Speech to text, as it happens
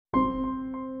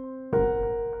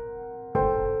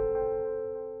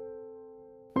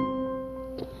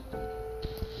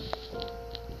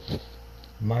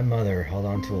My mother held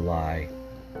on to a lie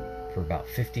for about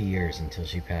 50 years until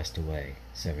she passed away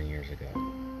 7 years ago,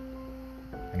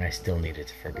 and I still needed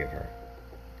to forgive her.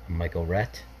 I'm Michael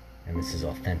Rett, and this is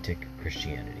Authentic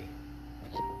Christianity.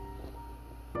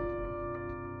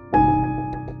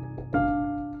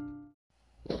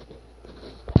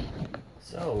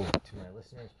 So, to my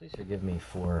listeners, please forgive me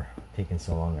for taking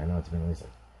so long. I know it's been at least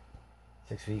like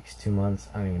 6 weeks, 2 months.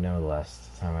 I don't even know the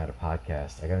last time I had a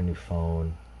podcast. I got a new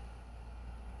phone.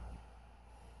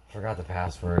 Forgot the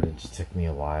password. It just took me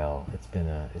a while. It's been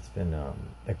a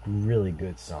really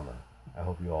good summer. I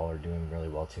hope you all are doing really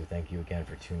well too. Thank you again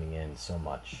for tuning in so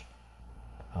much.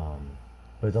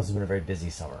 But it's also been a very busy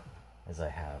summer, as I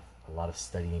have a lot of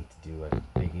studying to do, a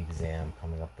big exam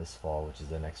coming up this fall, which is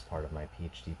the next part of my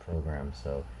PhD program.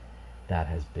 So that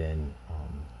has been,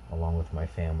 along with my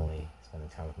family, spending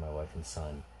time with my wife and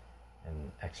son,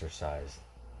 and exercise.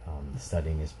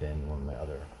 Studying has been one of my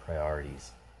other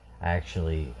priorities. I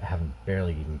actually haven't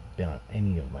barely even been on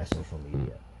any of my social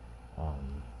media.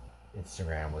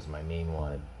 Instagram was my main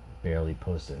one. I barely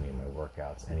posted any of my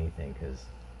workouts, anything, because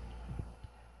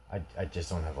I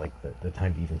just don't have like the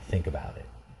time to even think about it,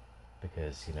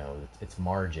 because it's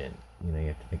margin. You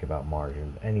have to think about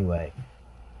margin. But anyway,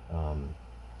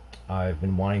 I've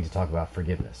been wanting to talk about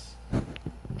forgiveness.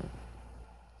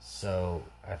 So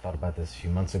I thought about this a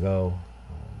few months ago,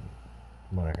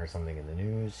 when I heard something in the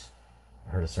news.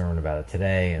 I heard a sermon about it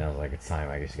today, and I was like, it's time.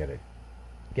 I just got to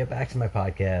get back to my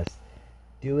podcast,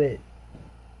 do it,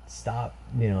 stop,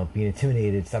 being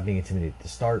intimidated, stop being intimidated to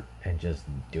start, and just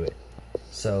do it.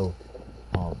 So,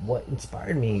 what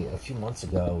inspired me a few months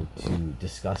ago to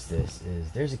discuss this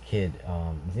is there's a kid,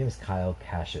 his name is Kyle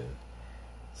Kashuv.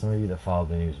 Some of you that follow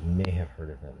the news may have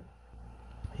heard of him.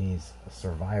 He's a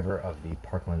survivor of the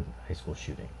Parkland High School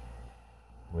shooting,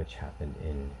 which happened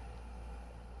in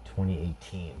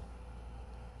 2018.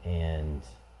 And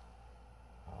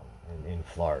in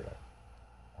Florida.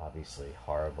 Obviously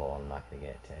horrible. I'm not going to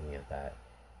get into any of that.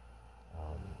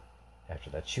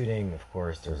 After that shooting, of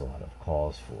course, there's a lot of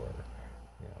calls for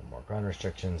more gun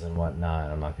restrictions and whatnot.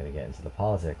 I'm not going to get into the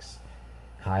politics.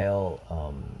 Kyle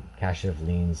Kashuv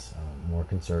leans more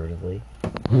conservatively.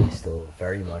 He's still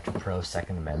very much pro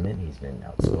Second Amendment. He's been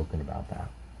outspoken about that.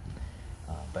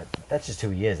 But that's just who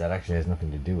he is. That actually has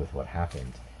nothing to do with what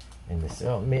happened in this.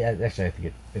 Actually, I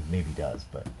think it maybe does.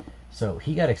 But so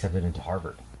he got accepted into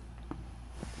Harvard,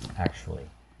 actually,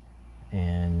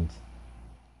 and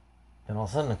then all of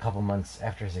a sudden, a couple months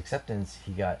after his acceptance,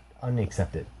 he got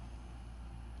unaccepted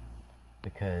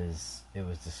because it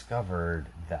was discovered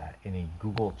that in a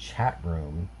Google chat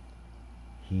room,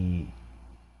 he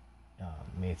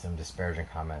made some disparaging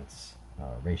comments,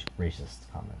 racist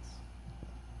comments.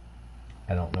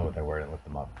 I don't know what they were. I didn't look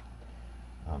them up.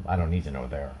 I don't need to know what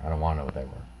they are. I don't want to know what they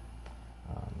were.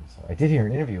 So I did hear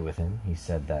an interview with him. He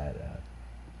said that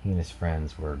he and his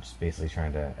friends were just basically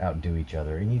trying to outdo each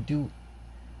other. And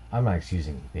I'm not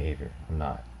excusing behavior. I'm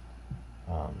not.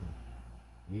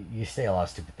 You say a lot of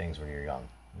stupid things when you're young.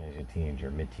 As a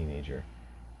teenager, mid-teenager.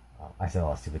 I said a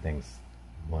lot of stupid things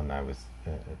when I was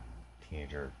a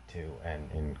teenager too, and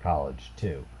in college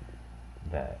too.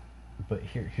 But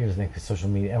here's the thing, because social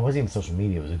media, it wasn't even social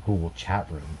media, it was a Google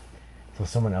chat room. So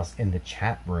someone else in the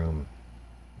chat room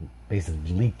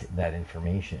basically leaked that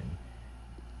information,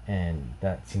 and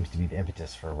that seems to be the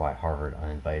impetus for why Harvard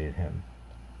uninvited him.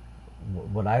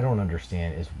 What I don't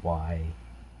understand is why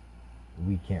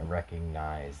we can't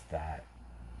recognize that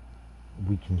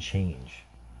we can change,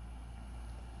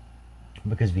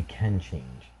 because we can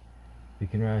change. We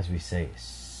can realize we say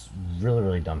really,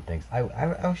 really dumb things. I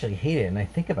actually hate it, and I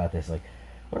think about this, like,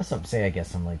 what if say I get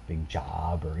some like big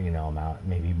job, or I'm out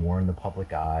maybe more in the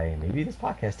public eye, and maybe this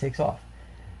podcast takes off,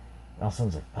 and all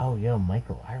someone's like, oh,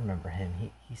 Michael, I remember him,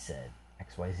 he said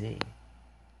XYZ,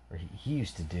 or he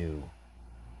used to do,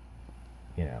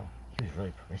 he was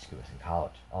really promiscuous in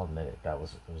college. I'll admit it, it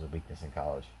was a weakness in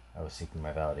college. I was seeking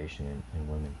my validation in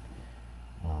women,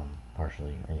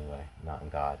 partially anyway, not in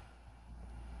God.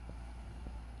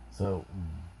 So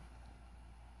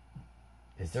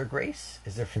is there grace?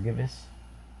 Is there forgiveness?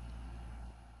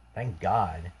 Thank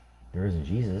God there isn't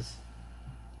Jesus.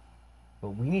 But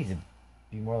we need to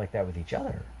be more like that with each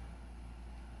other.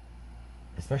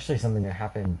 Especially something that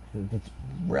happened that's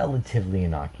relatively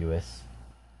innocuous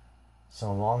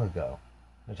so long ago.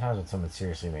 There are times when someone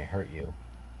seriously may hurt you,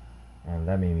 and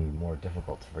that may be more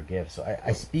difficult to forgive. So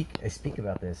I speak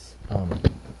about this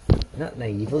not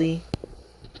naively,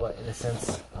 but in a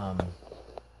sense,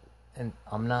 and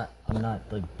I'm not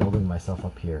like building myself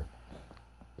up here.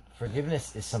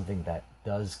 Forgiveness is something that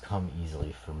does come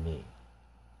easily for me.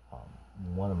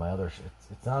 one of my other.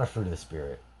 It's not a fruit of the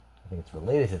spirit. I think it's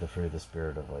related to the fruit of the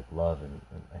spirit of like love and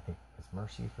I think it's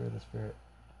mercy fruit of the spirit.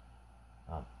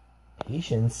 Um,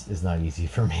 Patience is not easy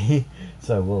for me,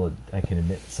 so I can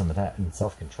admit some of that, and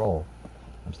self control.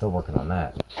 I'm still working on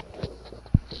that.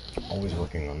 Always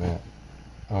working on that.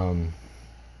 Um,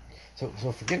 so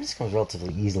forgiveness comes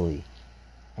relatively easily.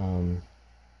 Um,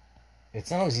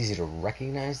 it's not always easy to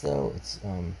recognize though.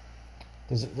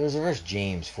 There's a verse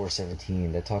James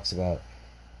 4:17 that talks about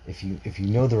if you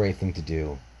know the right thing to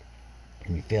do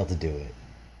and you fail to do it,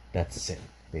 that's sin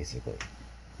basically.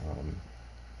 Um,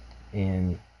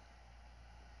 and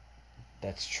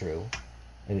that's true.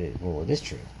 It is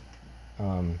true.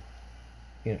 Um,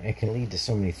 it can lead to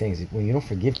so many things. When you don't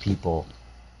forgive people,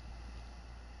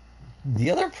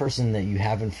 the other person that you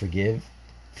haven't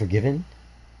forgiven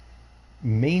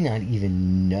may not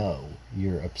even know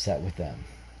you're upset with them.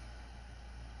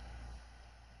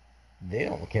 They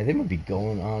don't care. They might be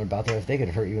going on about that. If they could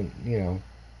hurt you,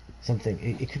 something.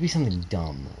 It could be something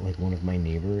dumb, like one of my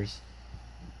neighbors.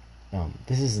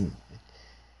 This isn't.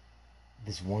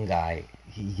 This one guy,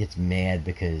 he gets mad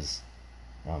because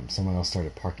someone else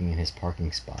started parking in his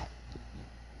parking spot.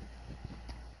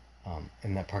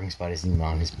 And that parking spot isn't even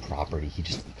on his property. He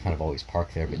just kind of always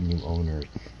parked there, but new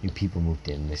people moved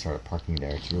in, and they started parking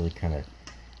there. It's really kind of,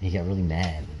 he got really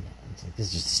mad. And it's like, this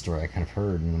is just a story I kind of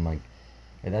heard, and I'm like,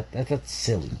 that's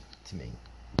silly to me.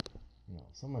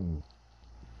 Someone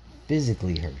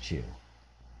physically hurt you,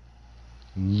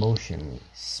 emotionally,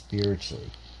 spiritually,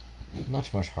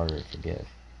 much, much harder to forgive.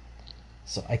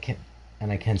 So I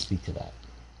can speak to that.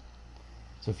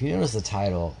 So if you notice the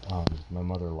title, My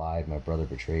Mother Lied, My Brother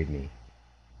Betrayed Me,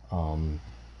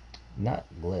 not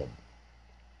glib.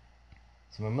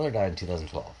 So my mother died in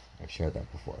 2012. I've shared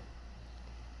that before.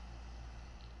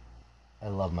 I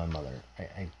love my mother.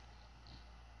 I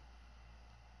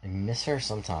miss her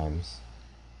sometimes.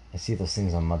 I see those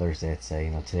things on Mother's Day that say,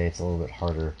 today it's a little bit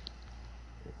harder.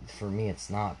 For me, it's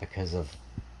not because of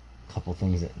a couple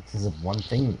things. Because of one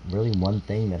thing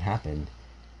that happened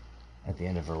at the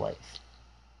end of her life.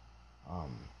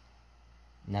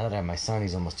 Now that I have my son,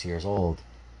 he's almost 2 years old,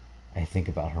 I think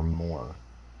about her more.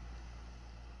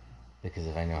 Because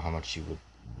if I know how much she would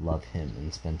love him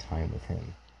and spend time with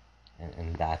him.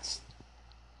 And that's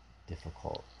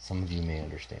difficult. Some of you may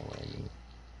understand what I mean.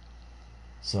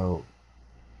 So,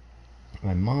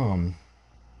 my mom...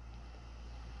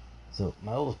 So,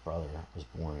 my oldest brother was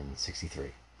born in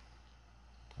 1963.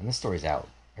 And this story's out.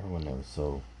 Everyone knows.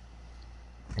 So,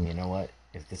 and you know what?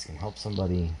 If this can help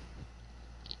somebody...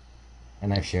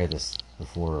 And I've shared this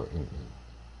before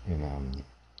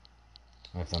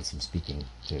I've done some speaking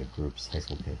to groups, high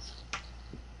school kids.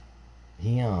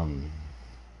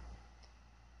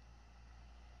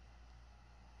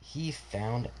 He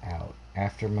found out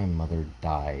after my mother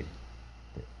died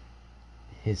that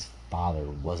his father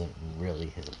wasn't really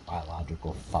his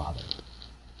biological father.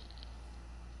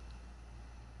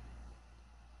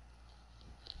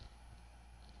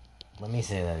 Let me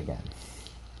say that again.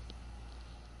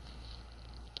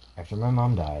 After my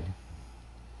mom died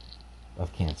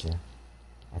of cancer,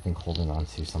 I think holding on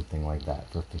to something like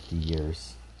that for 50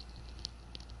 years.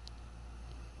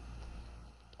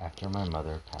 After my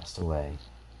mother passed away,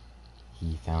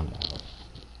 he found out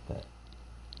that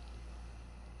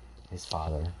his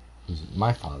father, who's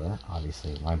my father,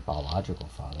 obviously my biological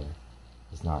father,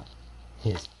 is not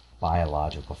his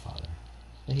biological father.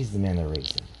 But he's the man that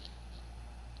raised him.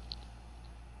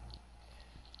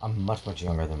 I'm much, much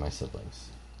younger than my siblings.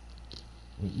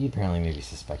 You apparently maybe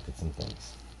suspected some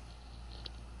things.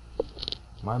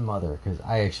 My mother, because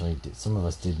some of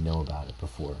us did know about it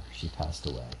before she passed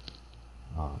away.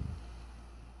 And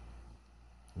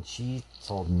she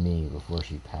told me before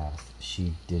she passed,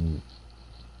 she couldn't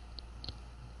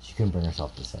bring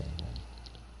herself to say anything.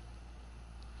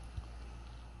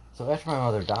 So after my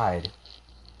mother died,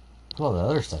 put all the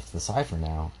other stuff to the side for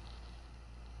now,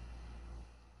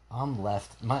 I'm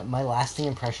left, my lasting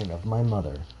impression of my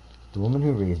mother, the woman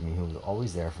who raised me, who was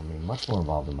always there for me, much more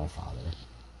involved than my father,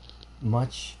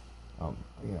 much,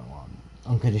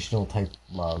 unconditional type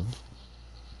love.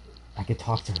 I could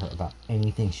talk to her about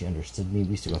anything. She understood me.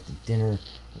 We used to go out to dinner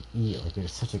and eat. Like, we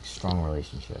had such a strong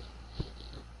relationship.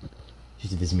 She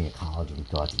used to visit me at college and we'd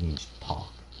go out to eat and just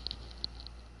talk.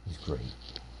 It was great.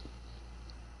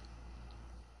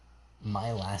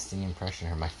 My lasting impression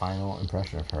of her, my final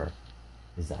impression of her,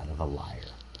 is that of a liar.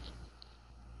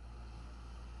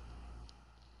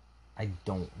 I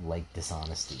don't like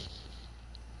dishonesty.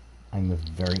 I'm a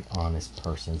very honest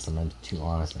person. Sometimes too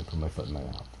honest and I put my foot in my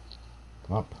mouth.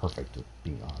 I'm not perfect with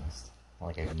being honest.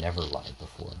 Like I've never lied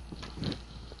before.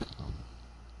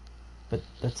 but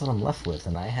that's what I'm left with,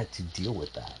 and I had to deal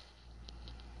with that.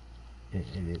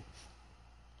 It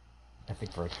I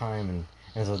think for a time,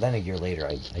 and so then a year later,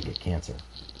 I get cancer.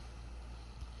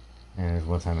 And there's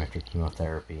one time after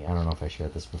chemotherapy, I don't know if I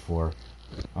shared this before,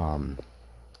 um,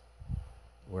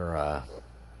 where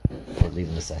we're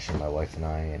leaving the session, my wife and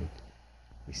I, and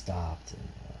we stopped, and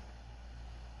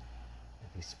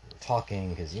we were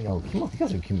talking, because,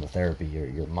 because of chemotherapy,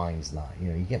 your mind's not,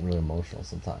 you get really emotional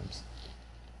sometimes.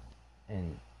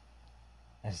 And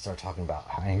I just started talking about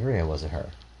how angry I was at her.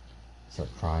 Start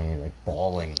crying, like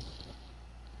bawling.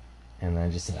 And then I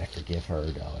just said, I forgive her,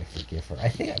 no, I forgive her. I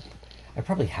think I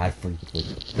probably had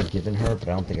forgiven her, but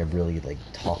I don't think I've really like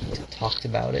talked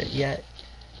about it yet.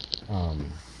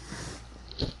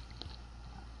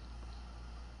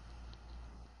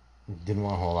 Didn't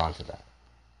want to hold on to that.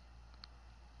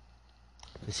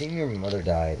 The same year my mother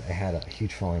died, I had a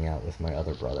huge falling out with my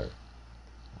other brother.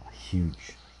 A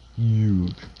huge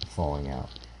falling out.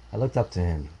 I looked up to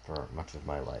him for much of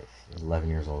my life. He was 11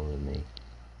 years older than me.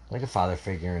 Like a father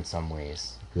figure in some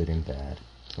ways, good and bad.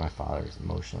 My father is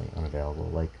emotionally unavailable,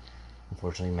 like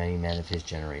unfortunately many men of his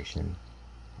generation.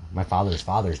 My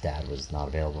father's dad was not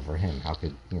available for him. How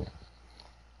could,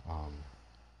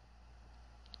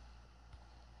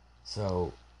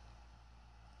 So,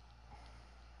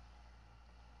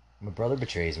 my brother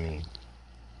betrays me.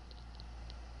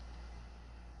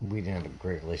 We didn't have a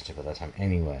great relationship at that time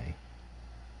anyway.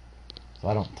 So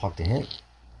I don't talk to him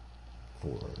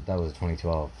that was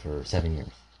 2012, for 7 years.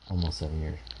 Almost 7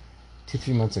 years.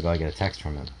 2-3 months ago, I get a text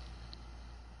from him.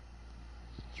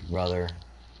 Your brother,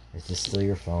 is this still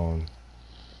your phone?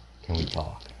 Can we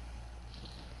talk?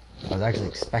 I was actually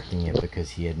expecting it because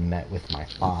he had met with my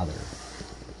father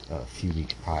a few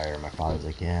weeks prior. My father was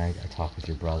like, yeah, I talked with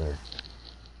your brother.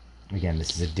 Again,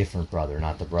 this is a different brother,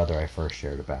 not the brother I first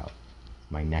shared about.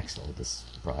 My next oldest.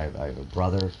 I have a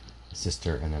brother, a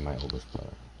sister, and then my oldest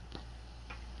brother.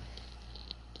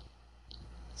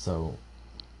 So,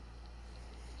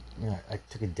 I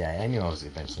took a day. I knew I was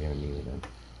eventually going to meet with him.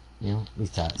 We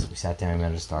sat down, we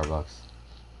met at a Starbucks.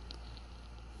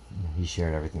 He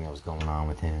shared everything that was going on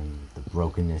with him, the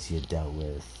brokenness he had dealt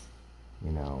with,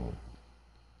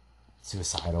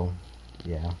 suicidal,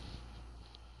 yeah,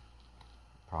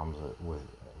 problems with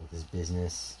his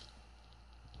business.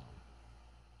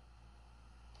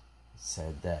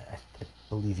 Said that, I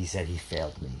believe he said he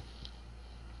failed me.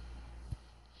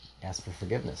 Asked for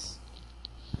forgiveness.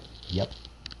 Yep.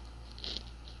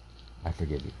 I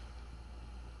forgive you.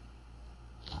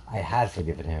 I had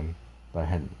forgiven him, but I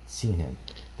hadn't seen him.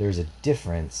 There's a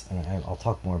difference, and I'll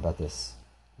talk more about this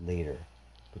later,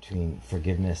 between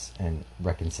forgiveness and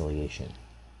reconciliation.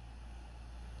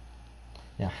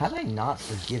 Now, had I not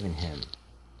forgiven him,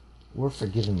 or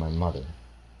forgiven my mother,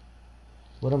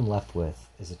 what I'm left with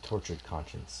is a tortured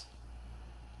conscience.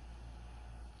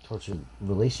 Tortured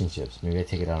relationships. Maybe I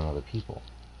take it out on other people.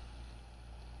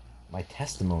 My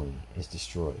testimony is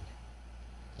destroyed.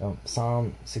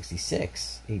 Psalm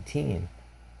 66:18.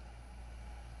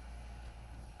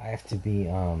 I have to be,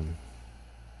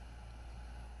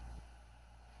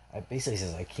 it basically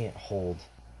says I can't hold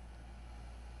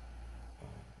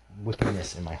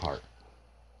wickedness in my heart.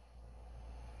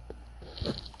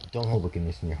 Don't hold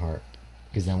wickedness in your heart,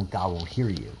 because then God will hear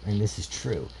you. And this is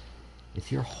true.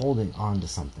 If you're holding on to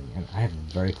something, and I have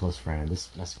a very close friend,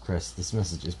 and Chris, this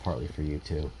message is partly for you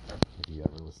too, if you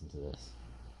ever listen to this.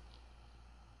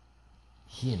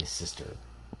 He and his sister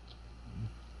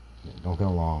don't get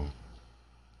along.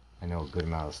 I know a good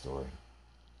amount of the story.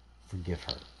 Forgive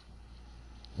her,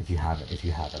 if you haven't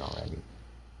already.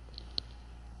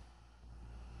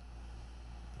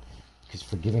 Because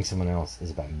forgiving someone else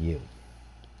is about you.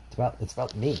 It's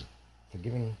about me.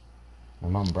 Forgiving my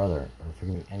mom and brother, or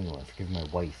forgiving anyone, forgiving my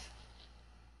wife,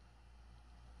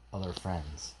 other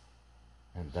friends.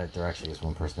 And there actually is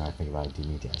one person I think about I do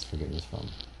need to ask forgiveness from.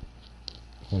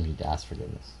 I don't need to ask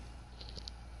forgiveness.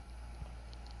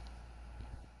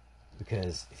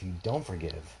 Because if you don't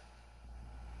forgive,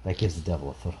 that gives the devil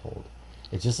a foothold.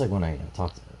 It's just like when I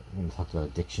talked about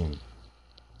addiction.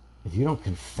 If you don't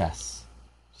confess,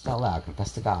 just out loud,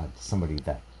 confess to God, to somebody,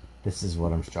 that this is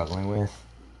what I'm struggling with,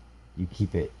 you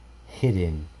keep it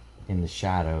hidden in the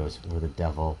shadows where the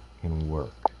devil can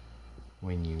work.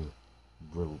 When you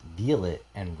reveal it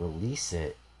and release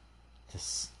it to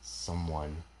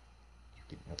someone you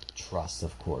can trust,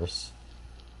 of course,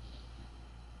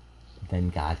 then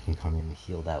God can come in and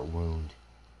heal that wound.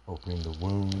 Opening the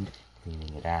wound,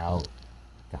 cleaning it out.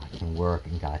 God can work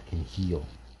and God can heal.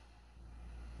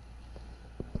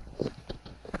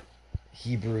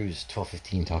 Hebrews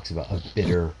 12:15 talks about a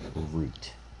bitter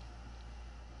root.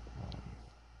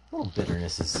 A little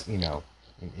bitterness is, in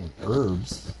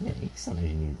herbs. Yeah, sometimes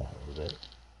you need that a little bit.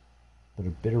 But a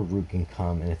bitter root can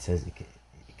come, and it says it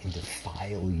can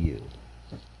defile you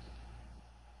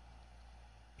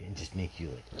and just make you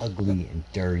like ugly and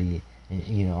dirty.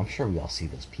 And I'm sure we all see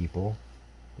those people,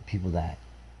 the people that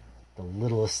the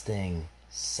littlest thing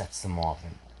sets them off.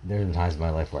 And there are times in my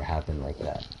life where it happened like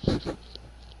that.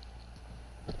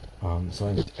 So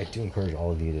I do encourage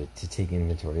all of you to take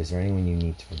inventory. Is there anyone you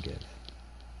need to forgive?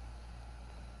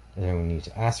 Is there anyone you need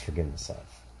to ask forgiveness of?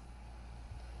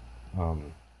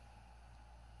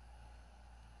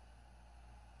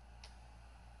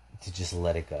 To just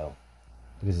let it go,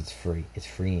 because it's free. It's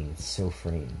freeing. It's so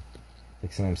freeing.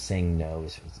 Like sometimes saying no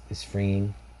is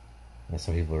freeing. And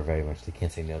some people are very much, they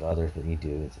can't say no to others, but you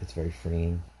do. It's very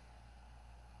freeing.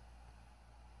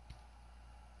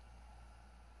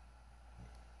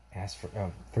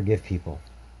 Forgive people.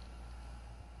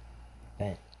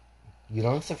 And you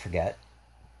don't have to forget.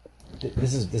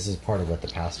 This is part of what the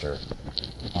pastor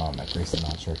at Grace and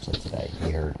Mount Church said today. He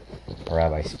heard a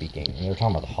rabbi speaking, and they were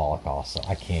talking about the Holocaust. So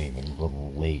I can't even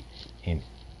relate in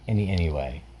any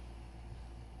way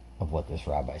of what this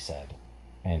rabbi said,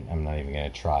 and I'm not even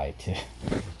going to try to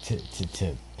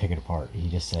pick it apart. He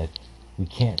just said we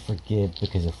can't forgive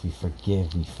because if we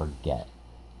forgive, we forget.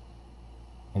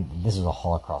 And this is a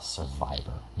Holocaust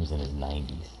survivor who's in his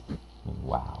 90s. I mean,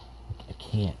 wow, I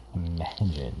can't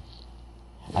imagine.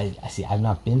 I see. I've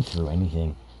not been through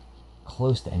anything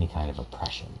close to any kind of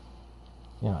oppression.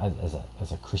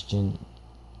 As a Christian,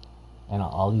 and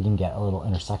I'll even get a little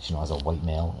intersectional as a white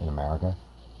male in America.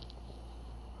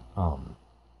 I've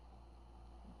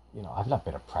not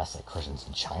been oppressed like Christians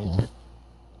in China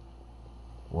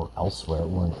or elsewhere,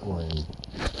 or in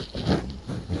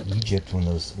Egypt when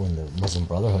the Muslim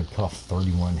Brotherhood cut off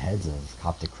 31 heads of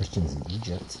Coptic Christians in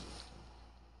Egypt.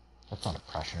 That's not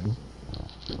oppression.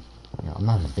 I'm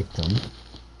not a victim.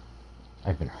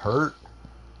 I've been hurt.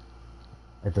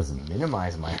 That doesn't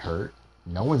minimize my hurt.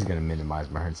 No one's going to minimize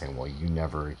my hurt and saying, well, you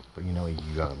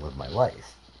haven't lived my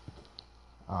life.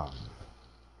 I've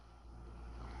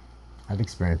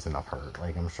experienced enough hurt,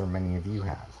 like I'm sure many of you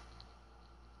have.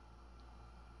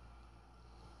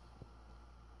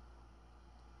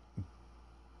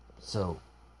 So,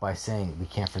 by saying we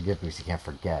can't forgive because you can't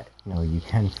forget, you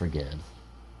can forgive.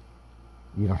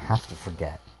 You don't have to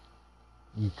forget.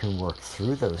 You can work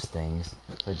through those things.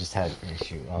 I just had an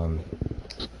issue.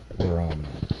 We're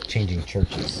changing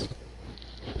churches.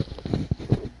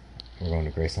 We're going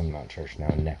to Grace on the Mount Church now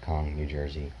in Netcong, New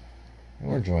Jersey, and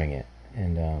we're enjoying it.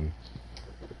 And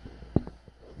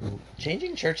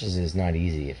changing churches is not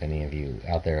easy. If any of you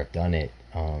out there have done it,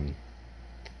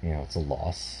 it's a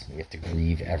loss. You have to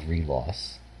grieve every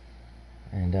loss.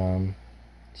 And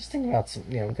just think about some,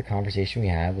 the conversation we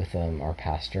had with our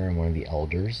pastor and one of the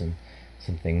elders, and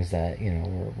some things that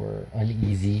were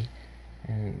uneasy,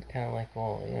 and kind of like,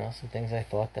 well, some things I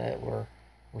thought that were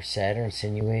said or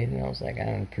insinuated, and I was like, I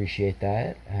don't appreciate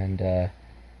that, and I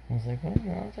was like,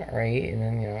 well, it's all right. And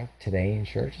then today in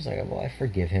church, I was like, well, I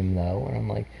forgive him though, and I'm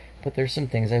like, but there's some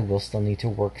things I will still need to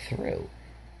work through.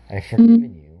 I've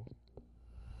forgiven you.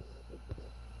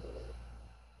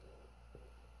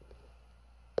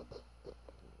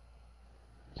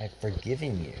 I've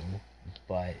forgiven you,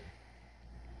 but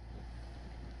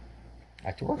I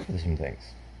have to work through some things.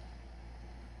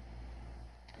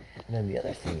 And then the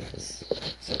other thing is,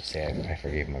 so say I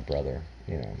forgave my brother,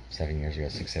 7 years ago,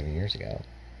 7 years ago.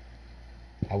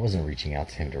 I wasn't reaching out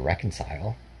to him to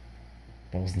reconcile.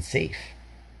 That wasn't safe.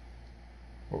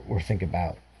 Or think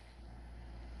about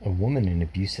a woman in an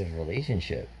abusive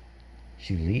relationship.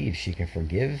 She leaves, she can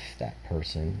forgive that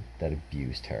person that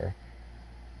abused her.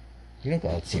 You don't go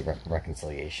out and see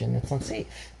reconciliation. That's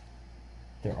unsafe.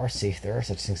 There are such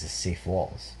things as safe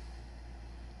walls.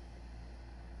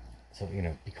 So,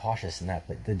 be cautious in that.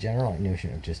 But the general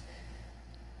notion of just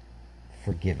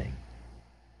forgiving,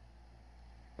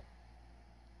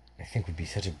 I think would be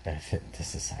such a benefit to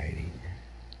society,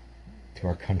 to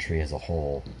our country as a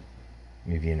whole,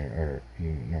 maybe in our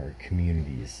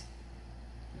communities.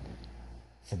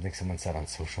 Something someone said on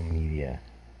social media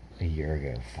a year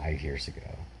ago, 5 years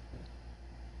ago,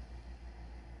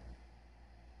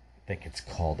 that gets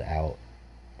called out.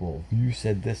 Well, you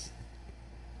said this.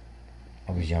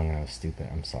 I was young and I was stupid.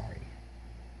 I'm sorry.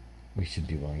 We should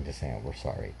be willing to say we're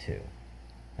sorry too.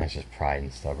 That's just pride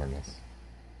and stubbornness.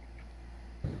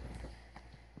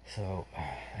 So,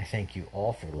 I thank you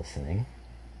all for listening.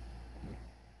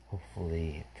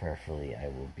 Hopefully, prayerfully, I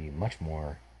will be much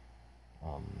more,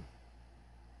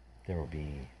 there will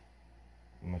be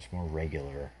much more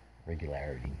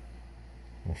regularity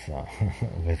with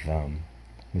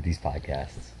with these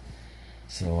podcasts.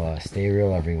 So stay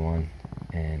real, everyone,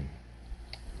 and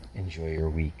enjoy your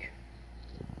week.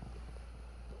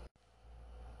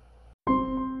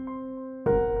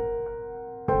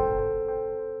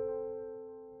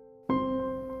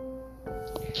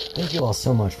 Thank you all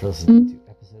so much for listening to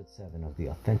episode 7 of the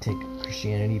Authentic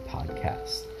Christianity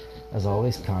Podcast. As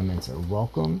always, comments are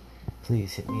welcome.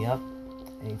 Please hit me up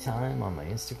anytime on my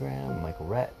Instagram, Michael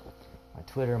Rhett, my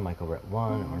Twitter, Michael Rhett1,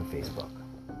 or on Facebook.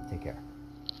 Take care.